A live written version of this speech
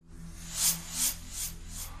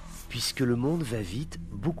Puisque le monde va vite,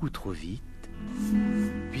 beaucoup trop vite,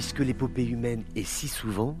 puisque l'épopée humaine est si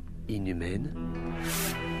souvent inhumaine,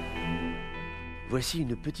 voici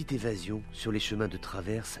une petite évasion sur les chemins de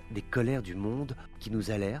traverse des colères du monde qui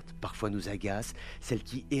nous alertent, parfois nous agacent, celles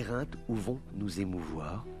qui éreintent ou vont nous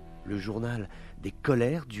émouvoir. Le journal des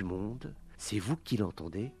colères du monde, c'est vous qui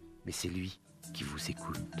l'entendez, mais c'est lui qui vous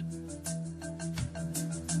écoute.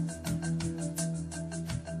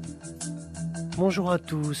 Bonjour à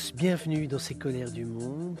tous, bienvenue dans ces colères du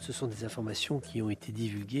monde. Ce sont des informations qui ont été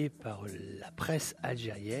divulguées par la presse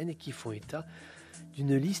algérienne et qui font état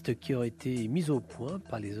d'une liste qui aurait été mise au point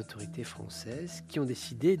par les autorités françaises qui ont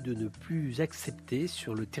décidé de ne plus accepter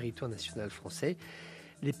sur le territoire national français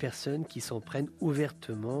les personnes qui s'en prennent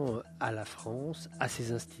ouvertement à la France, à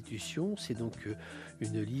ses institutions. C'est donc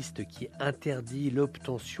une liste qui interdit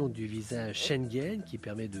l'obtention du visa Schengen qui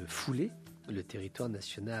permet de fouler le territoire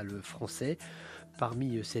national français.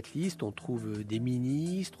 Parmi cette liste, on trouve des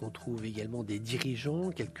ministres, on trouve également des dirigeants,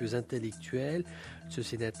 quelques intellectuels. Ce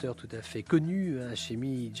sénateur tout à fait connu,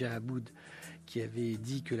 Hachemi Djahaboud, qui avait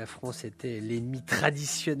dit que la France était l'ennemi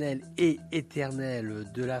traditionnel et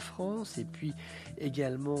éternel de la France. Et puis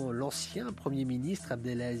également l'ancien Premier ministre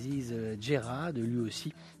Abdelaziz Djerad, lui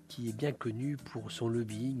aussi, qui est bien connu pour son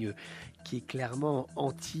lobbying, qui est clairement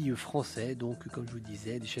anti-français. Donc, comme je vous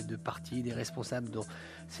disais, des chefs de parti, des responsables dans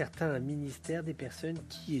certains ministères, des personnes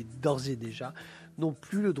qui, d'ores et déjà, n'ont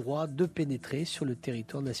plus le droit de pénétrer sur le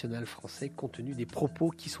territoire national français, compte tenu des propos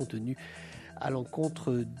qui sont tenus à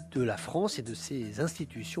l'encontre de la France et de ses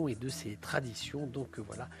institutions et de ses traditions. Donc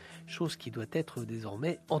voilà, chose qui doit être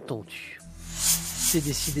désormais entendue. C'est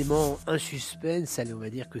décidément un suspense, allez, on va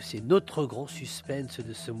dire que c'est notre grand suspense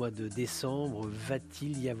de ce mois de décembre.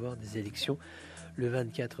 Va-t-il y avoir des élections le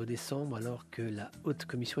 24 décembre alors que la haute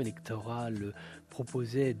commission électorale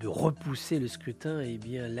proposait de repousser le scrutin? Eh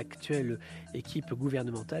bien, l'actuelle équipe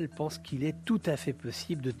gouvernementale pense qu'il est tout à fait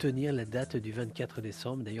possible de tenir la date du 24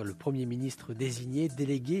 décembre. D'ailleurs, le Premier ministre désigné,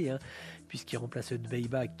 délégué, puisqu'il remplace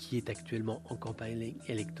Dbeïba qui est actuellement en campagne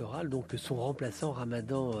électorale, donc son remplaçant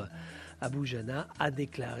Ramadan Abou Jana a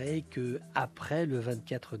déclaré que après le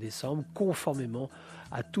 24 décembre, conformément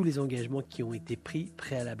à tous les engagements qui ont été pris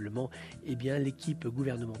préalablement, eh bien l'équipe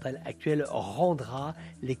gouvernementale actuelle rendra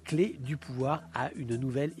les clés du pouvoir à une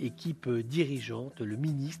nouvelle équipe dirigeante. Le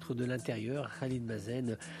ministre de l'Intérieur, Khalid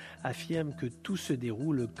Mazen, affirme que tout se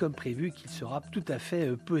déroule comme prévu, qu'il sera tout à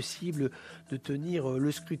fait possible de tenir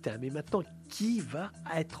le scrutin. Mais maintenant, qui va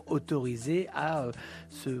être autorisé à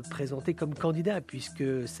se présenter comme candidat,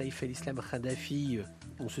 puisque Saïf el-Islam Kadhafi,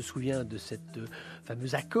 on se souvient de cet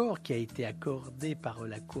fameux accord qui a été accordé par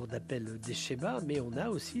la Cour d'appel d'Esheba, mais on a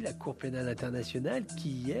aussi la Cour pénale internationale qui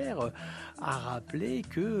hier a rappelé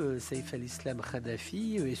que Saïf el-Islam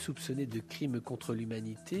Kadhafi est soupçonné de crimes contre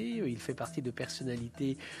l'humanité. Il fait partie de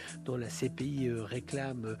personnalités dont la CPI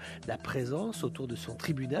réclame la présence autour de son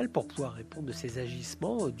tribunal pour pouvoir répondre de ses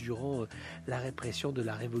agissements durant la répression de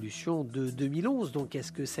la révolution de 2011. Donc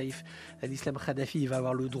est-ce que Saïf el-Islam Kadhafi va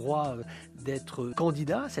avoir le droit d'être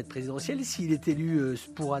candidat à cette présidentielle? S'il est élu,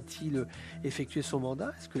 pourra-t-il effectuer son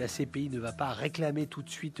mandat? Est-ce que la CPI ne va pas réclamer tout de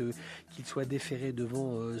suite qu'il soit déféré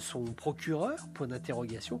devant son procureur? Point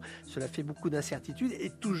d'interrogation. Cela fait beaucoup d'incertitudes et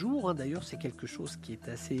toujours, d'ailleurs c'est quelque chose qui est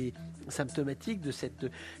assez symptomatique de cette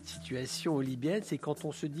situation libyenne, c'est quand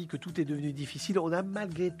on se dit que tout est devenu difficile, on a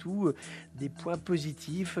malgré tout des points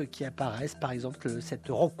positifs qui apparaissent. Par exemple, cette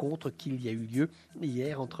rencontre qu'il y a eu lieu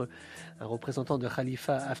hier entre un représentant de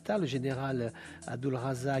Khalifa Haftar, le général Abdul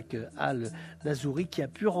Razak al-Nazouri, qui a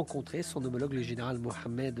pu rencontrer son homologue, le général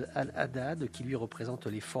Mohamed al-Haddad, qui lui représente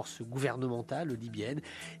les forces gouvernementales libyennes.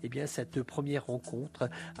 Eh bien, cette première rencontre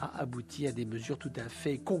a abouti à des mesures tout à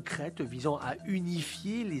fait concrètes visant à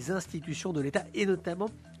unifier les institutions de l'État et notamment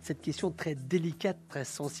cette question très délicate, très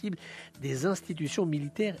sensible des institutions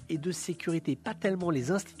militaires et de sécurité. Pas tellement les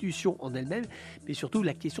institutions en elles-mêmes, mais surtout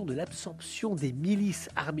la question de l'absorption des milices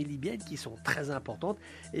armées libyennes qui sont très importantes,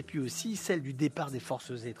 et puis aussi celle du départ des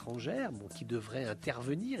forces étrangères, qui devraient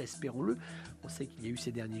intervenir, espérons-le. On sait qu'il y a eu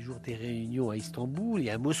ces derniers jours des réunions à Istanbul et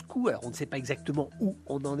à Moscou. Alors on ne sait pas exactement où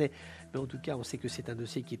on en est, mais en tout cas on sait que c'est un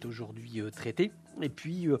dossier qui est aujourd'hui traité. Et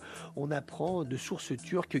puis on apprend de sources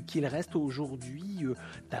turques qu'il reste aujourd'hui,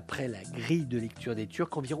 d'après la grille de lecture des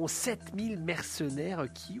Turcs, environ 7000 mercenaires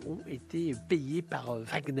qui ont été payés par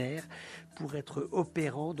Wagner pour être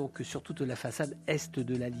opérants donc sur toute la façade est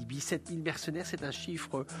de la Libye. 7000 mercenaires, c'est un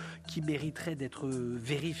chiffre qui mériterait d'être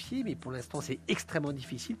vérifié, mais pour l'instant c'est extrêmement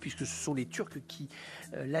difficile puisque ce sont les Turcs qui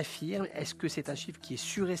l'affirment. Est-ce que c'est un chiffre qui est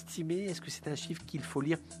surestimé? Est-ce que c'est un chiffre qu'il faut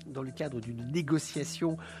lire dans le cadre d'une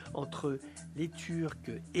négociation entre les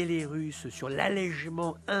Turcs et les Russes sur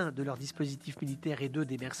l'allègement, 1, de leur dispositif militaire et 2,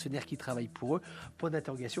 des mercenaires qui travaillent pour eux? Point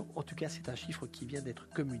d'interrogation. En tout cas, c'est un chiffre qui vient d'être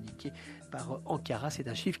communiqué par Ankara. C'est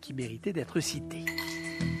un chiffre qui méritait d'être cité.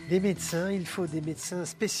 Les médecins, il faut des médecins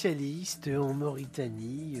spécialistes en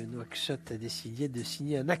Mauritanie. Nouakchott a décidé de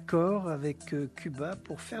signer un accord avec Cuba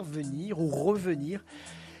pour faire venir ou revenir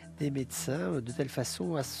des médecins de telle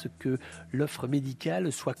façon à ce que l'offre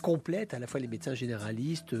médicale soit complète, à la fois les médecins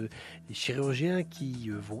généralistes, les chirurgiens qui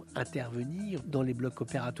vont intervenir dans les blocs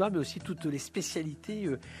opératoires, mais aussi toutes les spécialités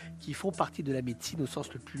qui font partie de la médecine au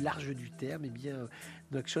sens le plus large du terme. Eh bien,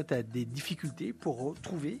 Nouakchott a des difficultés pour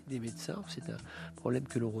trouver des médecins. C'est un problème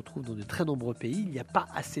que l'on retrouve dans de très nombreux pays. Il n'y a pas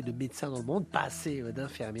assez de médecins dans le monde, pas assez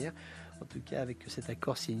d'infirmières. En tout cas, avec cet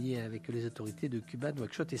accord signé avec les autorités de Cuba,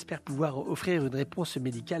 Nouakchott espère pouvoir offrir une réponse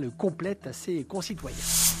médicale complète à ses concitoyens.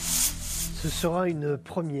 Ce sera une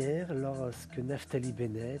première lorsque Naftali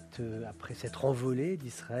Bennett, après s'être envolé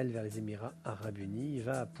d'Israël vers les Émirats Arabes Unis,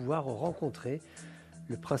 va pouvoir rencontrer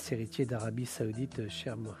le prince héritier d'Arabie Saoudite,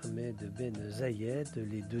 Cheikh Mohammed Ben Zayed.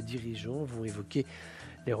 Les deux dirigeants vont évoquer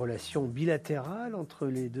les relations bilatérales entre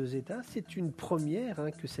les deux États. C'est une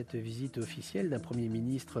première que cette visite officielle d'un Premier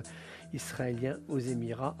ministre israélien aux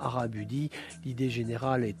Émirats Arabes Unis. L'idée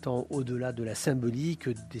générale étant, au-delà de la symbolique,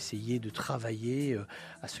 d'essayer de travailler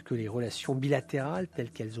à ce que les relations bilatérales,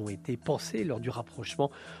 telles qu'elles ont été pensées lors du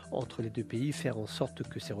rapprochement entre les deux pays, faire en sorte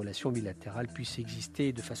que ces relations bilatérales puissent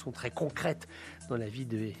exister de façon très concrète dans la vie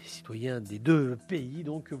des citoyens des deux pays.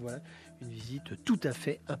 Donc voilà, une visite tout à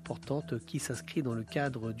fait importante qui s'inscrit dans le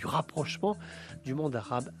cadre du rapprochement du monde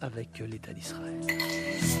arabe avec l'État d'Israël.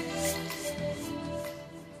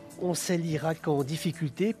 On sait l'Irak en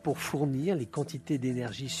difficulté pour fournir les quantités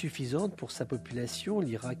d'énergie suffisantes pour sa population.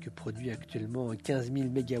 L'Irak produit actuellement 15 000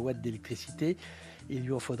 mégawatts d'électricité. Il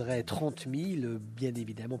lui en faudrait 30 000, bien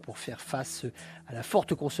évidemment, pour faire face à la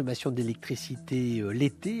forte consommation d'électricité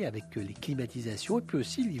l'été avec les climatisations et puis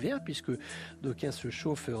aussi l'hiver, puisque d'aucuns se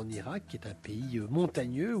chauffent en Irak, qui est un pays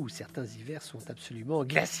montagneux où certains hivers sont absolument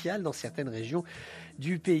glaciaux dans certaines régions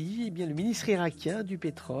du pays. Eh bien, le ministre irakien du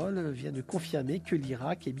pétrole vient de confirmer que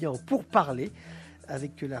l'Irak est bien en pourparlers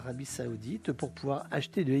avec l'Arabie Saoudite pour pouvoir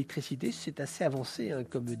acheter de l'électricité. C'est assez avancé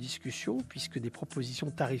comme discussion, puisque des propositions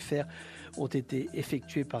tarifaires ont été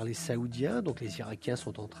effectuées par les Saoudiens. Donc les Irakiens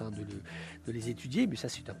sont en train de les étudier, mais ça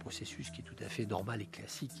c'est un processus qui est tout à fait normal et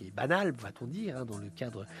classique et banal, va-t-on dire, dans le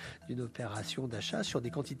cadre d'une opération d'achat sur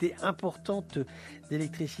des quantités importantes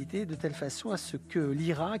d'électricité, de telle façon à ce que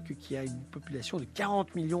l'Irak, qui a une population de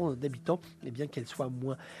 40 millions d'habitants, eh bien qu'elle soit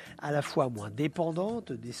à la fois moins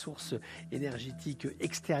dépendante des sources énergétiques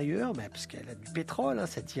extérieures, parce qu'elle a du pétrole,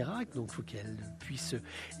 cet Irak, donc il faut qu'elle puisse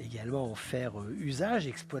également en faire usage,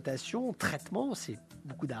 exploitation, traitement, c'est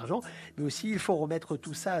beaucoup d'argent, mais aussi il faut remettre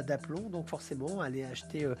tout ça d'aplomb, donc forcément aller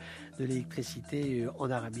acheter de l'électricité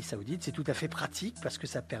en Arabie Saoudite, c'est tout à fait pratique parce que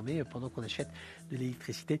ça permet, pendant qu'on achète de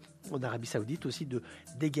l'électricité en Arabie Saoudite, aussi de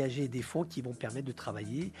dégager des fonds qui vont permettre de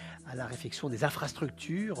travailler à la réfection des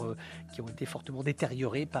infrastructures qui ont été fortement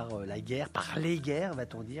détériorées par la guerre, par les guerres,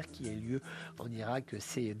 va-t-on dire, qui a eu lieu en Irak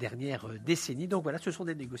ces dernières décennies. Donc voilà, ce sont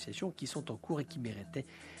des négociations qui sont en cours et qui méritaient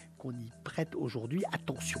qu'on y prête aujourd'hui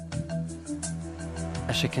attention.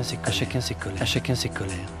 À chacun ses colères. À chacun ses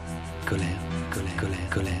colères. Colère, colère, colère,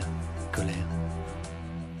 colère, colère.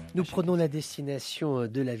 Nous prenons la destination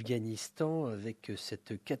de l'Afghanistan avec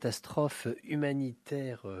cette catastrophe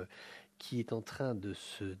humanitaire qui est en train de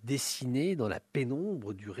se dessiner dans la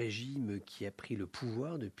pénombre du régime qui a pris le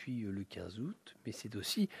pouvoir depuis le 15 août. Mais c'est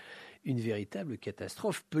aussi une véritable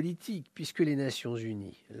catastrophe politique, puisque les Nations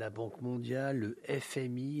Unies, la Banque mondiale, le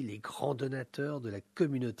FMI, les grands donateurs de la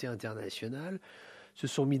communauté internationale se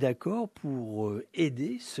sont mis d'accord pour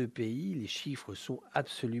aider ce pays. Les chiffres sont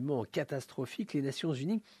absolument catastrophiques. Les Nations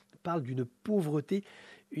Unies parlent d'une pauvreté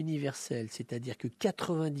universelle, c'est-à-dire que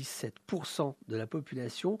 97% de la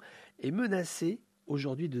population est menacée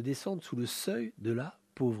aujourd'hui de descendre sous le seuil de la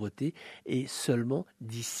pauvreté, et seulement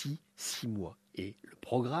d'ici 6 mois. Et le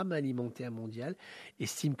Programme alimentaire mondial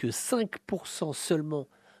estime que 5% seulement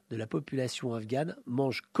de la population afghane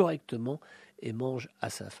mange correctement et mange à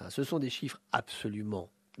sa faim. Ce sont des chiffres absolument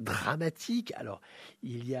dramatique. Alors,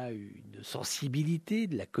 il y a une sensibilité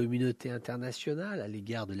de la communauté internationale à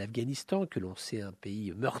l'égard de l'Afghanistan, que l'on sait un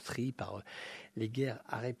pays meurtri par les guerres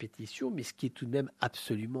à répétition, mais ce qui est tout de même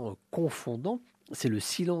absolument confondant, c'est le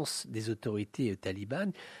silence des autorités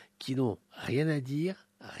talibanes qui n'ont rien à dire,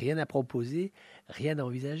 rien à proposer, rien à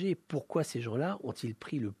envisager. Pourquoi ces gens-là ont-ils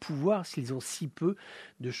pris le pouvoir s'ils ont si peu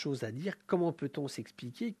de choses à dire? Comment peut-on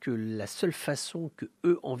s'expliquer que la seule façon que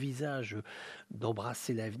eux envisagent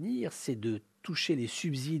d'embrasser l'avenir, c'est de toucher les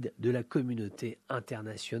subsides de la communauté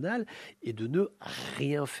internationale et de ne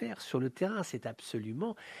rien faire sur le terrain? C'est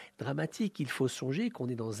absolument dramatique. Il faut songer qu'on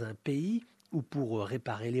est dans un pays où pour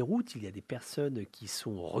réparer les routes, il y a des personnes qui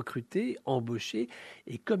sont recrutées, embauchées,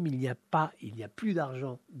 et comme il n'y a plus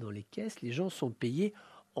d'argent dans les caisses, les gens sont payés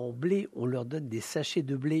en blé. On leur donne des sachets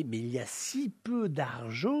de blé, mais il y a si peu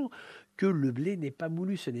d'argent que le blé n'est pas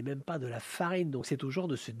moulu, ce n'est même pas de la farine. Donc c'est aux gens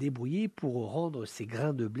de se débrouiller pour rendre ces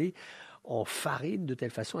grains de blé en farine de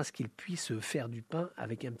telle façon à ce qu'ils puissent faire du pain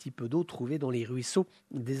avec un petit peu d'eau trouvée dans les ruisseaux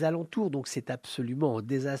des alentours. Donc c'est absolument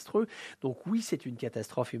désastreux. Donc oui, c'est une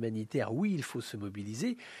catastrophe humanitaire. Oui, il faut se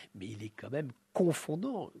mobiliser, mais il est quand même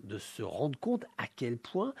confondant de se rendre compte à quel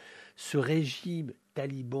point ce régime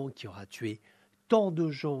taliban qui aura tué tant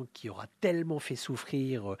de gens, qui aura tellement fait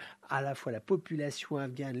souffrir à la fois la population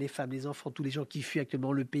afghane, les femmes, les enfants, tous les gens qui fuient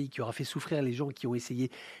actuellement le pays, qui aura fait souffrir les gens qui ont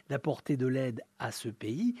essayé d'apporter de l'aide à ce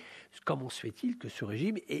pays, comment se fait-il que ce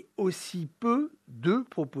régime ait aussi peu de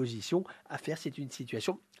propositions à faire? C'est une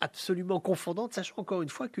situation absolument confondante, sachant encore une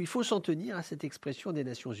fois qu'il faut s'en tenir à cette expression des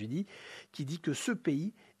Nations Unies qui dit que ce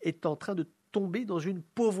pays est en train de tomber dans une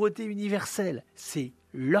pauvreté universelle. C'est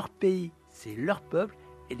leur pays, c'est leur peuple,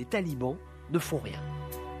 et les talibans ne font rien.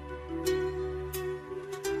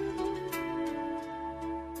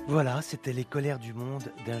 Voilà, c'était les colères du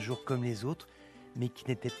monde d'un jour comme les autres, mais qui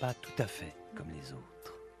n'étaient pas tout à fait comme les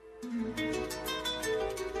autres.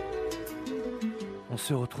 On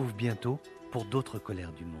se retrouve bientôt pour d'autres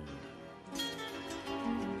colères du monde.